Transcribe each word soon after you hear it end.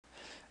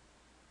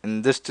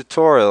In this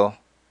tutorial,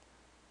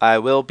 I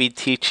will be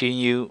teaching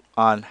you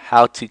on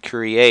how to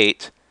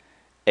create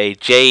a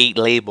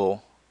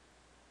JLabel,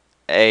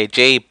 a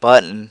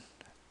JButton,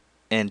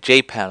 and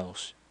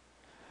JPanels.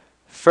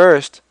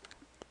 First,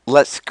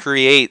 let's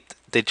create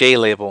the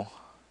JLabel.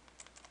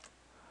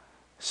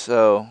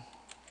 So,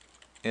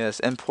 yes,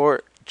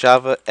 import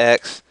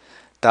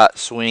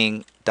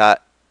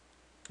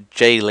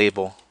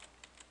javax.swing.JLabel.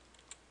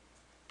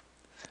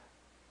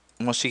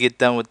 Once you get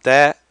done with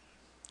that,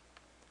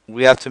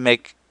 we have to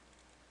make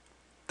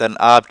an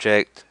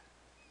object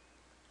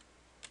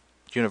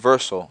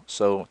universal.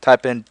 So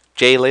type in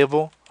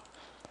JLabel,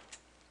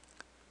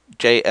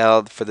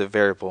 JL for the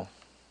variable.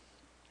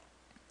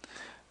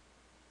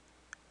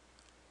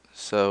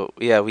 So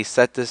yeah, we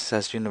set this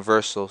as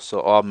universal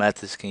so all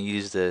methods can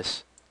use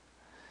this,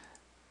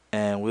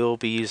 and we'll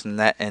be using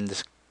that in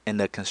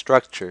the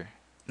constructor.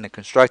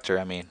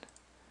 I mean.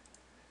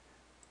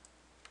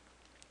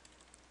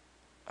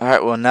 All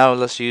right. Well, now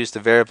let's use the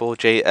variable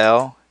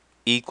JL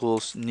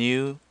equals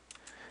new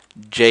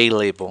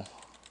JLabel.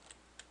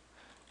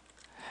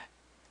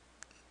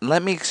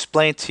 Let me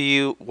explain to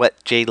you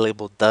what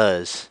JLabel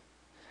does.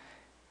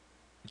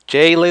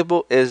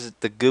 JLabel is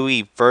the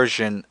GUI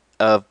version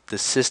of the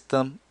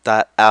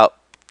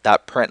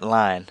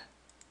system.out.println.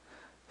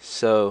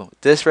 So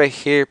this right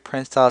here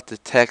prints out the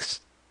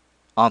text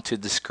onto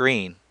the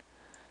screen.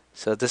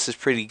 So this is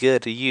pretty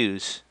good to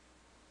use.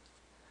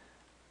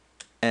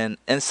 And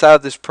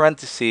inside this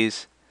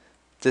parentheses,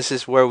 this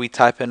is where we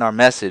type in our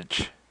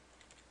message.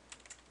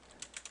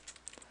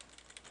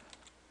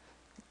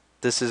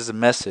 This is the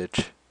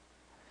message.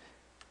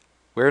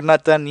 We're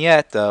not done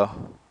yet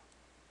though.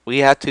 We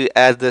have to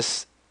add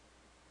this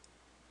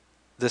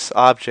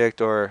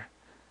object or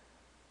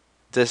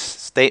this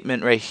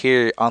statement right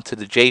here onto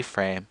the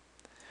JFrame.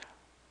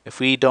 If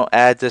we don't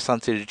add this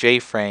onto the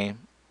JFrame,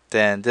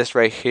 then this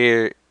right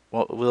here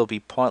will be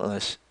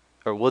pointless,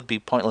 or would be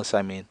pointless,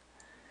 I mean.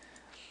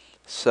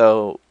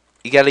 So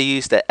you got to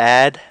use the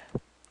add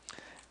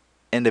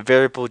and the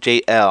variable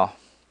JL.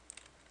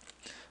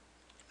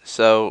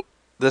 So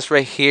this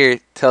right here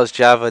tells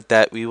Java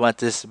that we want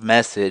this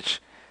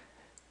message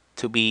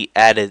to be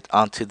added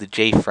onto the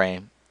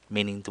JFrame,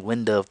 meaning the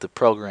window of the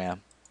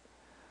program.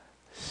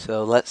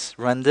 So let's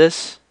run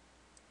this,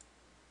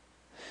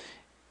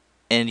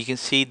 and you can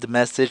see the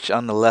message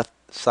on the left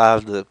side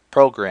of the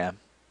program.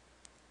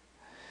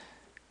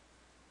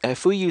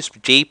 If we use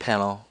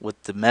JPanel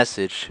with the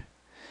message,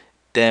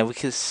 then we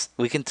could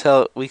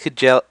tell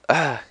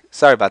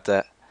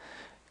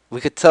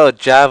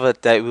Java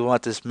that we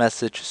want this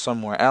message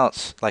somewhere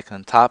else, like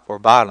on top or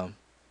bottom.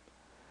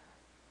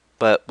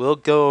 But we'll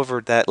go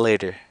over that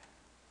later.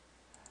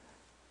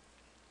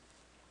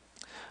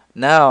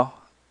 Now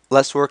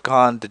let's work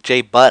on the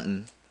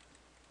JButton.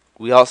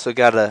 We also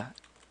gotta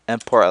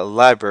import a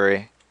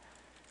library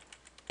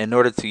in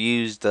order to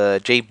use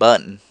the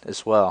JButton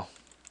as well.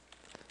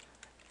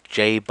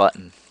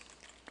 JButton.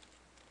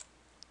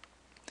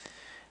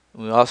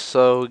 We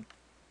also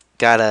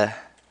gotta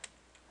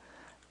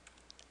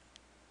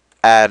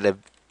add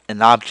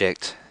an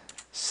object.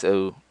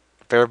 So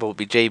the variable will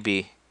be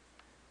JB.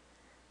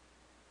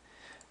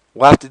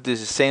 We'll have to do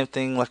the same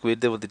thing like we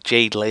did with the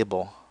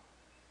JLabel.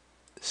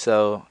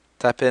 So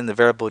type in the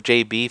variable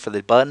JB for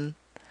the button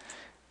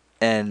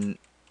and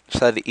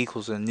set it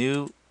equals a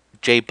new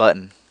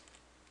JButton.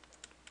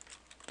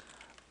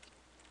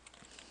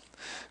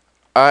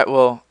 Alright,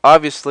 well,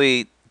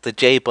 obviously the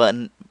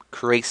JButton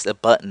creates a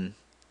button.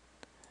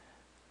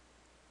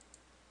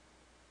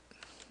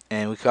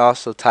 And we can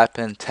also type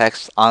in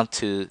text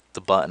onto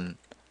the button,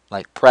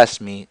 like press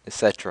me,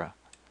 etc.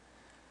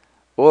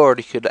 Or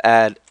you could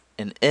add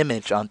an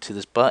image onto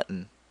this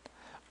button.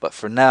 But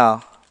for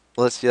now,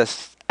 let's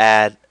just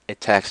add a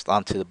text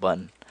onto the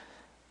button.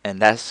 And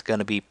that's going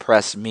to be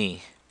press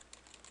me.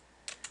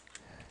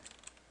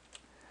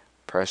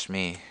 Press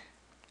me.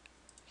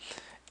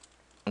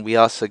 And we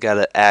also got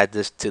to add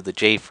this to the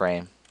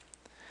JFrame.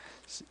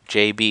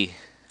 JB.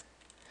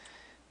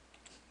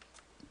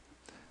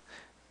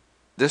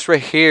 This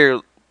right here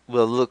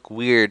will look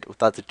weird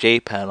without the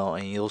JPanel,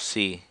 and you'll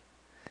see.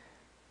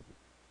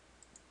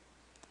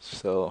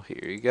 So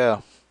here you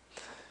go.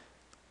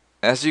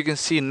 As you can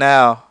see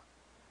now,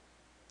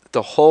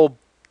 the whole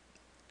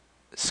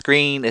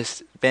screen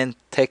has been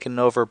taken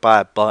over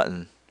by a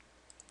button.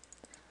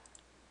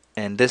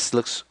 And this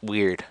looks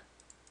weird.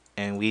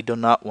 And we do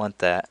not want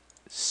that.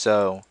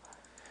 So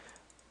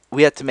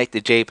we have to make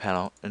the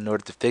JPanel in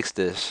order to fix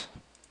this.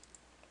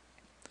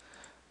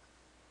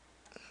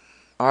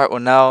 Alright, well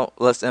now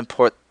let's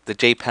import the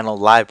JPanel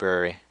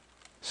library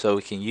so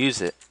we can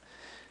use it.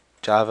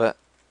 Java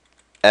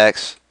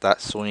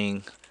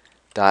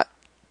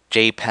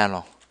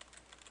x.swing.JPanel.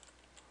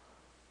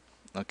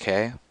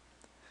 Okay.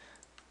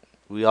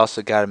 We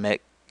also got to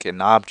make an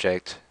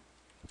object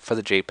for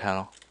the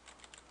JPanel.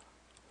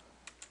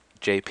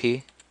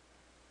 JP.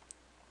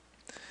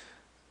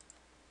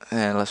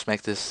 And let's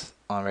make this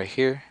on right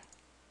here.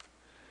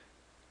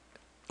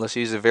 Let's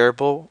use a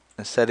variable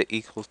and set it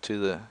equal to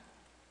the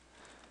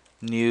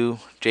new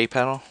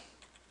JPanel,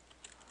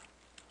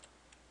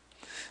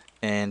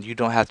 and you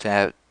don't have to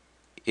have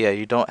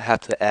you don't have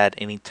to add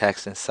any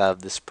text inside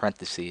of this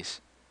parentheses.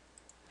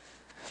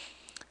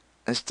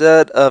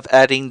 Instead of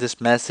adding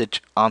this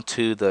message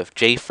onto the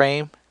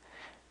JFrame,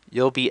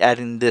 you'll be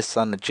adding this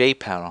on the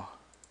JPanel,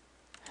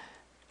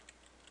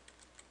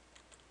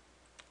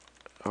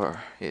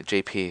 or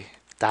JP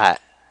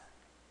dot,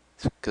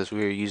 because we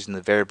were using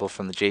the variable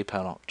from the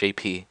JPanel,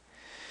 JP.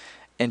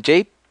 And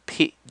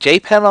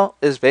JPanel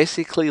is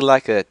basically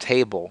like a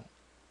table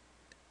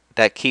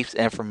that keeps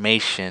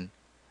information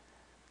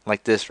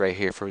like this right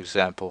here, for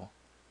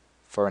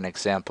an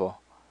example.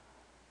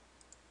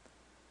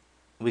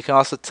 We can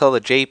also tell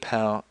the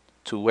JPanel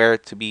to where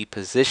to be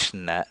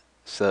positioned at.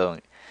 So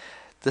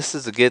this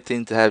is a good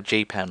thing to have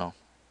JPanel.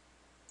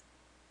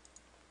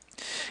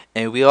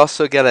 And we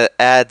also gotta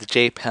add the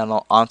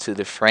JPanel onto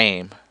the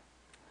frame.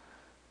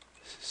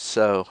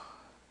 So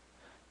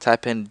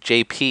type in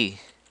JP.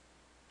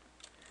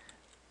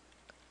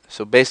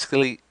 So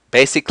basically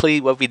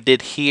what we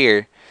did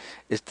here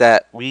is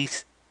that we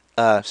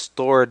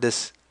store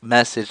this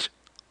message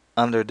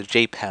under the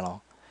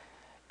JPanel,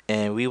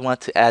 and we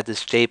want to add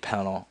this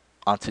JPanel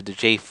onto the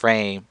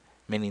JFrame,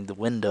 meaning the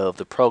window of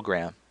the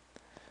program.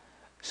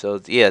 So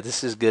yeah,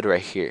 this is good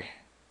right here.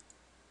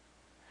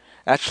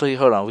 Actually,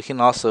 hold on.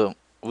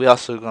 We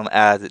also gonna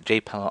add the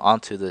JPanel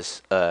onto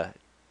this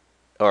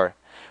or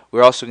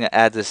we're also gonna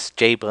add this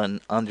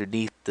JButton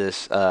underneath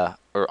this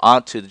or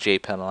onto the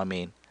JPanel. I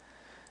mean,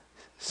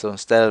 so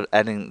instead of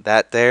adding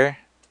that there,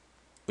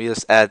 we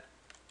just add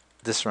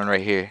this one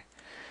right here,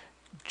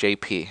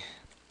 JP.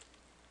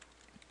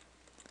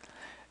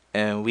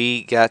 And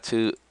we got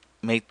to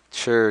make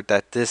sure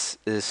that this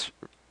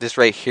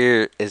right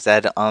here is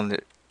added on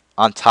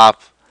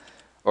top,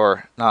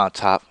 or not on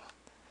top,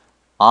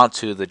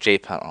 onto the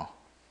JPanel.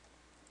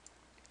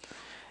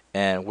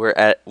 And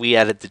we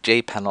added the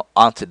JPanel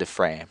onto the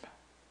frame.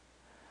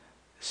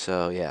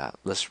 So yeah,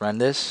 let's run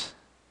this.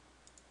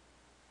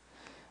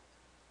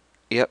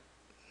 Yep,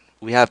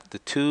 we have the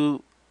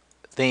two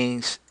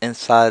things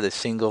inside a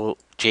single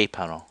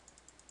JPanel.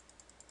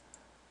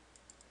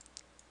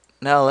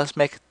 Now let's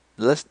make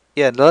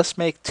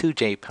two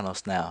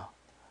JPanels now.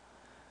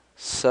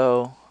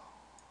 So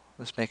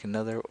let's make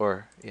another,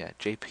 or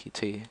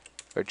JPT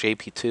or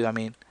JP2. I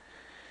mean,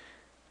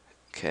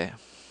 okay.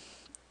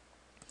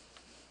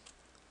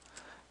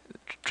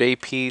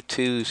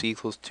 JP2 is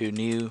equals to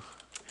new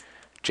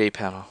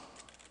JPanel.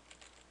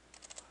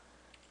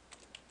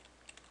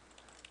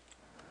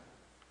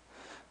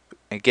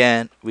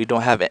 Again, we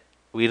don't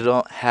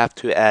have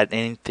to add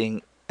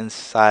anything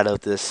inside of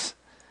this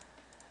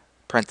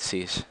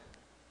parentheses.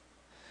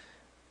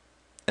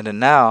 And then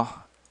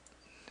now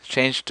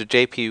change to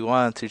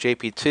JP1 to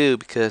JP2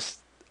 because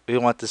we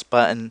want this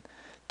button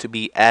to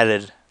be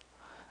added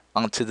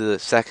onto the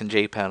second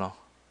JPanel.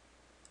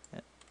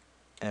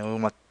 And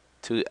we want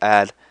to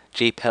add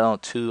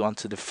JPanel 2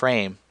 onto the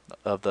frame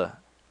of the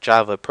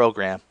Java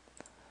program.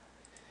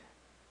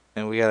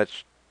 And we gotta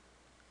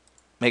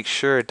make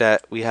sure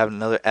that we have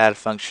another add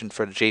function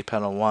for the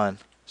JPanel 1,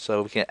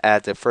 so we can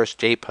add the first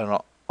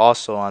JPanel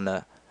also on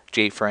the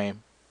JFrame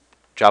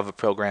Java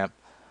program.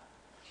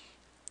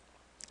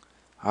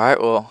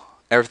 Alright, well,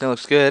 everything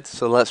looks good,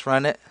 so let's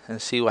run it and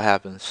see what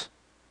happens.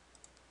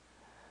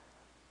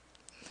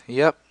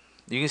 Yep,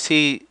 you can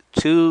see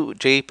two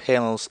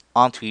JPanels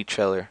onto each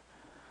other.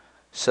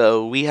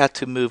 So we had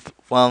to move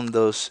one of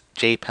those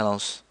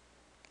JPanels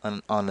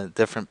on a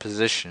different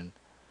position.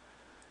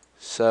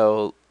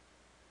 So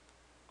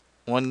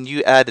when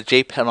you add the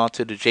JPanel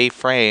to the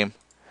JFrame,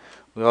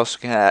 we also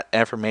can add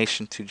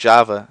information to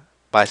Java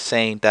by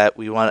saying that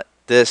we want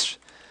this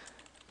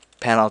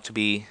panel to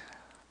be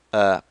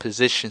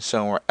positioned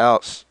somewhere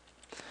else.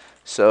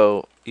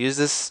 So use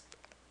this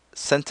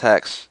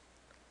syntax,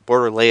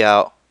 border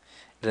layout,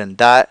 and then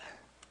dot,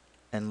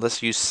 and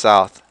let's use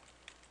south.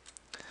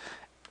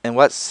 And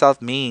what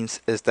south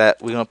means is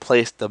that we're going to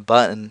place the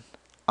button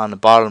on the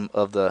bottom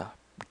of the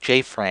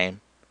JFrame.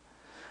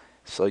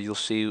 So you'll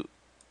see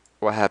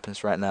what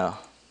happens right now.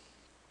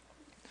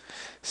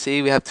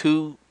 See, we have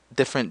two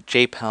different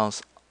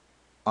JPanels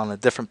on a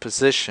different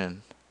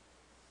position.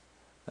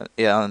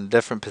 On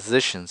different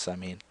positions, I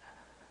mean.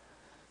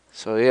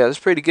 So yeah, that's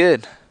pretty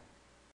good.